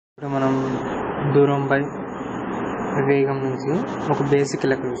ఇప్పుడు మనం దూరం బై వేగం నుంచి ఒక బేసిక్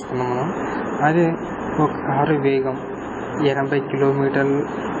లెక్క చూసుకున్నాం మనం. అదే ఒక కారు వేగం 80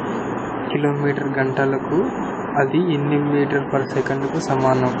 కిలోమీటర్ గంటలకు అది ఎన్ని మీటర్ పర్ సెకండ్కు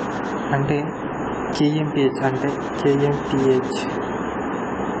సమానం అంటే kmph అంటే kmph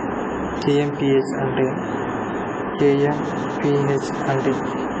అంటే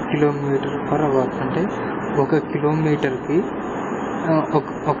కిలోమీటర్ పర్ అవర్. అంటే ఒక కిలోమీటర్కి ఒక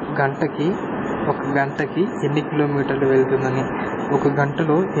గంటకి ఎన్ని కిలోమీటర్లు వెళ్తుందని, ఒక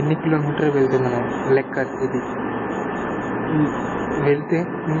గంటలో ఎన్ని కిలోమీటర్లు వెళ్తుందని లెక్క ఇది వెళ్తే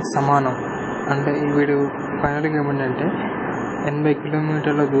సమానం. అంటే వీడు ఫైనల్గా ఏమంటే 80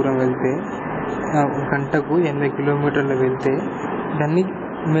 కిలోమీటర్ల దూరం వెళ్తే గంటకు 80 కిలోమీటర్లు వెళ్తే దాన్ని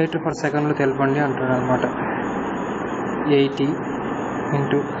మీటర్ పర్ సెకండ్లో తెలపండి అంటాడు అనమాట. 80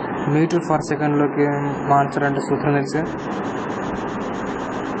 ఇంటూ మీటర్ పర్ సెకండ్లోకి మార్చాలంటే సూత్రం తెలిసే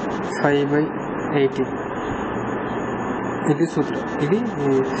 5/80. ఇది సూత్రం, ఇది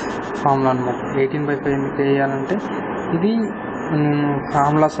ఫార్ములా అనమాట. 18/5 ఎందుకు వేయాలంటే ఇది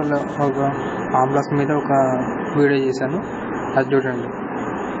ఫార్ములాస్ మీద ఒక వీడియో చేశాను, అది చూడండి.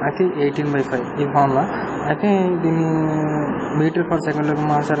 అయితే 18/5 ఈ ఫార్ములా. అయితే దీన్ని మీటర్ పర్ సెకండ్లోకి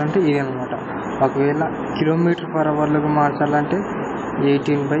మార్చాలంటే ఇది అనమాట. ఒకవేళ కిలోమీటర్ పర్ అవర్లోకి మార్చాలంటే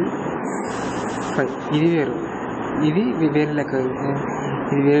 18/5. ఇది వేరు, ఇది వేరే లెక్క.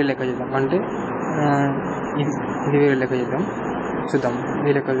 ఇది వేరే లెక్క చేద్దాం. అంటే ఇది వేరే లెక్క చేద్దాం. ఈ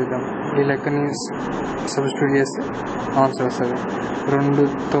లెక్క చూద్దాం. ఈ లెక్కని సబ్స్టిట్యూట్ చేస్తే ఆన్సర్ వస్తుంది. 2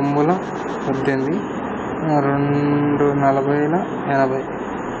 9 18, 2 40 80,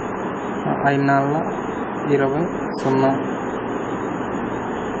 5 4 20 0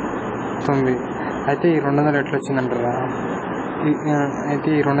 9. అయితే ఈ 200 ఎట్లా వచ్చిందంటారా? అయితే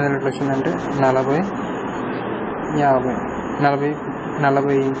ఈ 200 ఎట్లా వచ్చిందంటే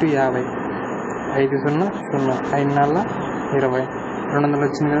 40 ఇంటూ 50, 5 0 0, 5 4 20, 200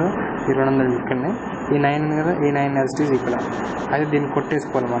 వచ్చింది కదా. ఈ 200 ఇక్కడనే, ఈ 9 కదా, ఈ 9 ఎస్టీస్ ఇక్కడ. అయితే దీన్ని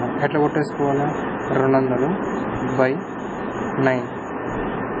కొట్టేసుకోవాలి మనం. ఎట్లా కొట్టేసుకోవాలి? 200/9. 9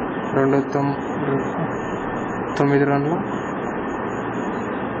 2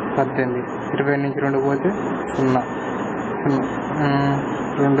 18, 20 నుంచి 2 పోతే 0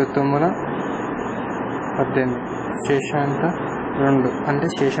 2 9 18. శేషం ఎంత? 2. అంటే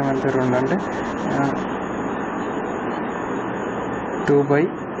శేషం ఎంత? 2 అంటే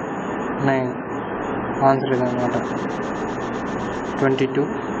 2/9. ఆన్సర్ ఇదన్నమాట. 22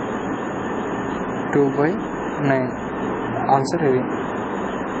 2/9 ఆన్సర్ ఇది.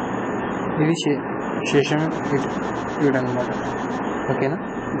 ఇది శేషం ఇదన్నమాట. ఓకేనా?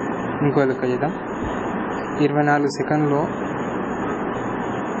 ఇంకో లెక్క చేద్దాం. 24 సెకండ్లో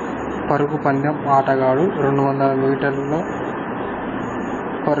పరుగు పందెం ఆటగాడు 200 మీటర్లలో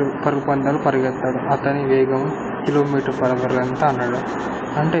పరుగు పందాలు పరిగెత్తాడు. అతని వేగం కిలోమీటర్ పర్ అవర్ ఎంత అన్నాడు.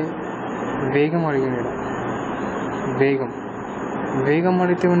 అంటే వేగం అడిగినాడు. వేగం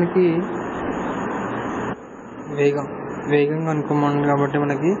అడిగితే మనకి వేగం కనుక్కోమండి కాబట్టి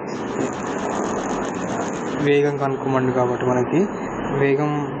మనకి వేగం కనుక్కోమంటే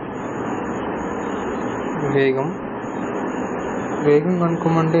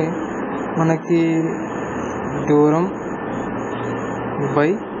మనకి దూరం బై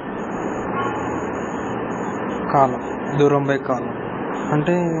కాలం.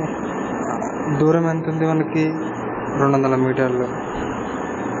 అంటే దూరం ఎంత ఉంది మనకి? 200 మీటర్లు.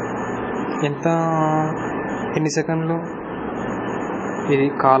 ఎంత? ఎన్ని సెకండ్లు? ఇది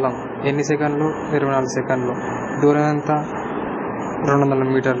కాలం. ఎన్ని సెకండ్లు? 24 సెకండ్లు. దూరం ఎంత? 200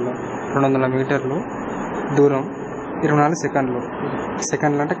 మీటర్లు. 200 మీటర్లు దూరం 24 సెకండ్లు.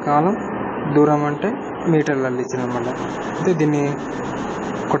 సెకండ్లు అంటే కాలం, దూరం అంటే మీటర్లలో ఇచ్చినమాట. అయితే దీన్ని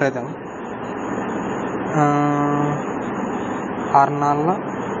కొట్టేద్దాం. 6 4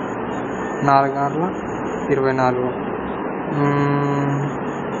 4 6 24,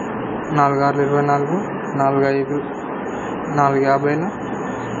 4 6 24, 4 5 4 50,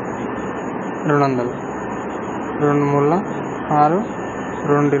 200, 2 3 6,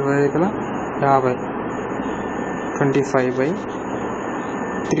 2 25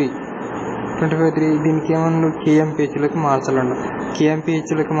 50, 25/3. దీనికి ఏమన్నా kmpHలోకి మార్చాలండి.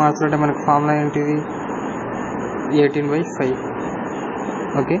 kmpHలోకి మార్చాలంటే మనకు ఫార్ములా ఏంటిది? 18/5.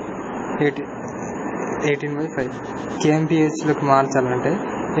 ఓకే, 18/5. kmpHలోకి మార్చాలంటే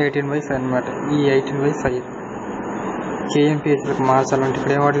 18/5 అనమాట. ఈ 18/5 kmpHలోకి మార్చాలంటే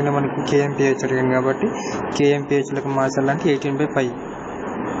ఇక్కడ ఏం అడిగినా మనకి kmpH అడిగింది కాబట్టి kmpHలోకి మార్చాలంటే 18/5.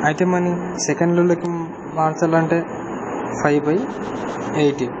 అయితే మనం సెకండ్లలోకి మార్చాలంటే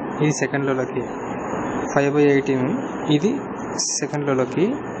 5/18. ఇది సెకండ్లలోకి 5/18. ఇది సెకండ్లలోకి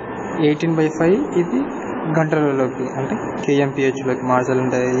 18/5 ఇది గంటలలోకి అంటే kmph-లోకి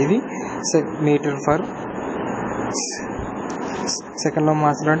మార్చాలంటే ఇది మీటర్ ఫర్ సెకండ్లో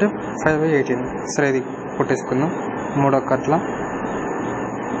మార్చాలంటే 5/18. సరే ఇది కొట్టేసుకుందాం. 3 కట్ల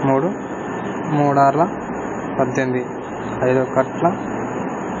 3 6 18, 5 కట్ల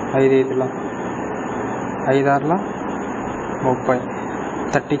 5 5 6 30,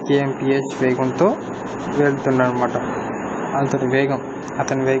 30 kmph వేగంతో వెళ్తున్నాడనమాట. అతని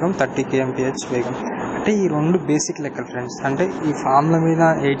వేగం 30 kmph వేగం. అంటే ఈ రెండు బేసిక్ లెక్కలు ఫ్రెండ్స్. అంటే ఈ ఫార్ములా మీద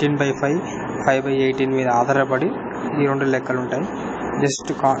 18/5 5/18 మీద ఆధారపడి ఈ రెండు లెక్కలు ఉంటాయి.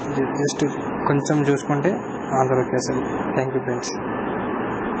 జస్ట్ కొంచెం చూసుకుంటే ఆన్సర్ వచ్చేస్తుంది. Thank you friends.